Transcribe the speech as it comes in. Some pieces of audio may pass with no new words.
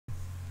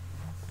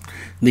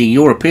The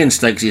European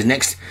Stakes is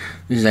next.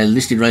 This is a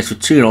listed race for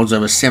 2-year-olds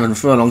over 7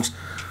 furlongs.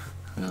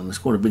 There's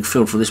quite a big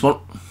field for this one.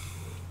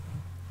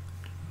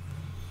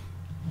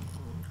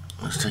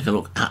 Let's take a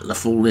look at the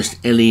full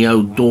list.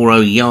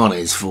 Eliodoro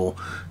Yanes for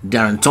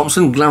Darren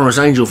Thompson. Glamorous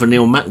Angel for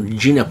Neil Mack.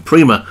 Gina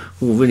Prima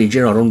for Vinnie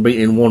Gerard,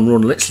 unbeaten in 1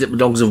 run. Let's Slip the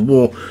Dogs of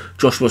War.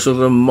 Joshua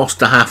Sutherland.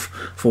 Mosterhalf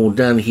for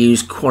Dan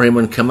Hughes.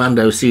 Quarryman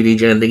Commando,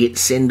 CDJ Liggett.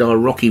 Sendai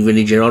Rocky,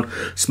 Vinnie Gerard.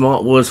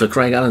 Smart Words for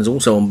Craig Allen's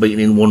also unbeaten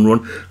in 1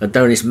 run.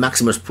 Adonis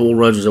Maximus, Paul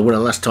Rhodes was a winner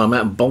last time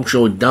out.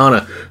 Bolshoi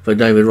Dana for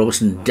David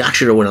Robertson.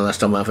 Dasher a winner last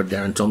time out for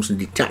Darren Thompson.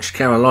 Detached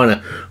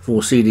Carolina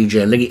for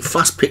CDJ Liggett.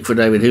 Fast Pick for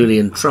David Hooley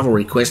and Travel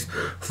Request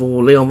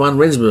for Leon van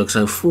Rensburg.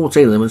 So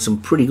 14 of them and some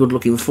pretty good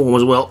looking form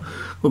as well.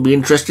 Will be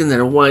interesting.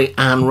 They're away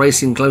and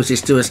racing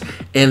closest to us.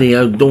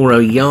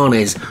 Eliodoro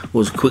Yanes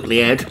was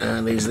quickly out,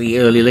 and he's the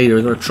early leader.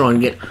 He's going to try and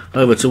get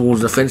over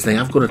towards the fence. They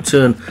have got a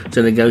turn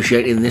to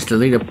negotiate in this. The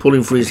leader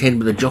pulling for his head,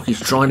 but the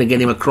jockey's trying to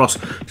get him across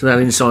to that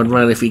inside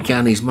rail if he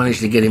can. He's managed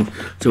to get him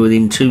to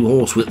within 2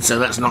 horse widths, so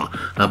that's not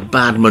a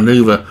bad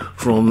manoeuvre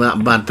from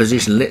that bad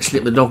position. Let's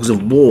Slip the Dogs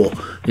of War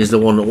is the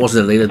one that was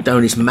the leader.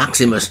 Adonis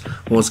Maximus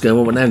was going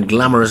on, but now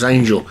Glamorous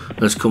Angel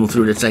has come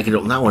through to take it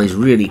up. And that one is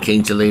really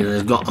keen to lead and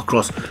has got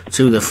across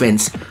to the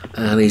fence,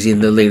 and he's in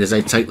the lead as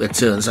they take the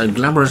turn. So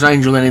Glamorous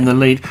Angel then in the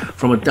lead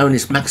from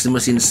Adonis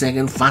Maximus in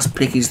second. Fast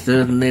Pick is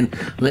third, and then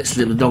Let's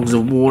Slip the Dogs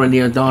of War. And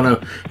Eliodoro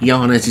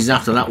Yanes is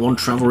after that one.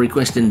 Travel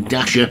Request and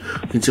Dasher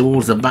looking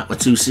towards the back. The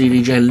 2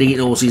 CDJ Liggett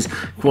horses,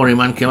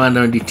 Quarryman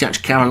Commando and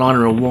Detached Carolina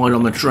are wide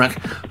on the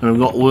track and have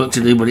got work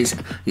to do, but it's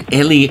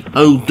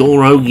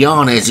Eliodoro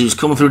Yanes who's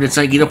come through to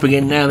take it up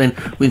again now then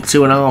with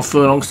 2.5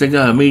 furlongs to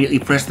go. Immediately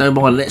pressed though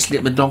by Let's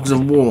Slip the Dogs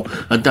of War.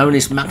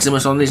 Adonis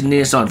Maximus on this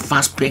near side.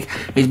 Fast Pick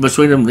is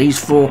between them. These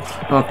 4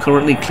 are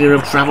currently clear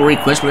of Travel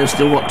Request, but they've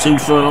still got 2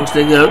 furlongs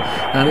to go,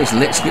 and it's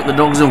Let's Slip the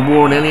Dogs of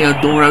War and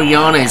Eliodoro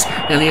Yanes.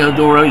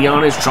 Eliodoro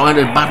Yanes trying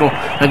to battle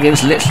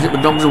against Let's Slip the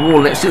Dogs of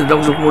War. Let's Slip the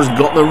Dogs of War has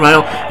got the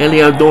rail.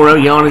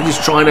 Eliodoro Yanes is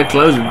trying to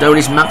close.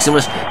 Adonis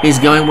Maximus is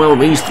going well.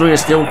 These 3 are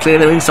still clear.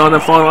 They're inside the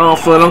final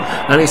half furlong,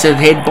 and it's a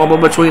head bobble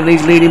between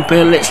these leading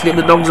pair. Let's Slip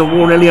the Dogs of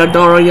War and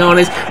Eliodoro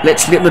Yanes.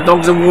 Let's Slip the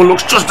Dogs of War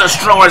looks just as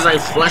strong as they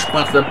flash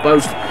past the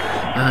post,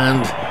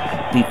 and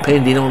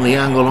depending on the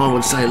angle, I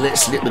would say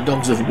Let's Slip the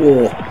Dogs of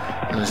War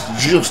has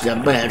just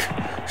about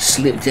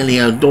slipped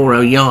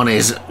Eliodoro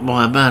Yanes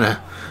by about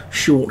a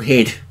short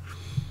head.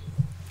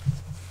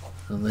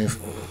 And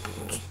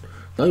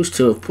those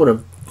 2 have put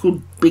a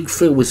good big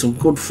field with some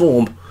good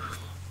form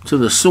to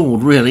the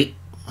sword, really.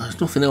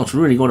 There's nothing else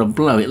really going to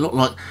blow. It looked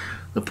like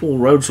the Paul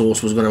Rhodes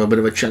horse was going to have a bit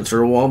of a chance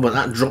for a while, but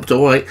that dropped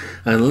away,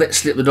 and Let's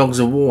Slip the Dogs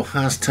of War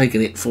has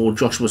taken it for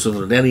Joshua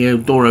Sutherland.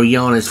 Eliodoro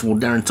Yanes for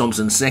Darren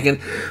Thompson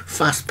second.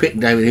 Fast Pick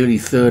David Hooley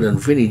third, and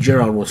Vinnie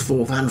Gerard was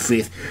 4th and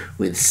 5th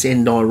with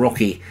Sendai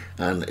Rocky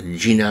and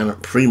Gina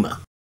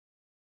Prima.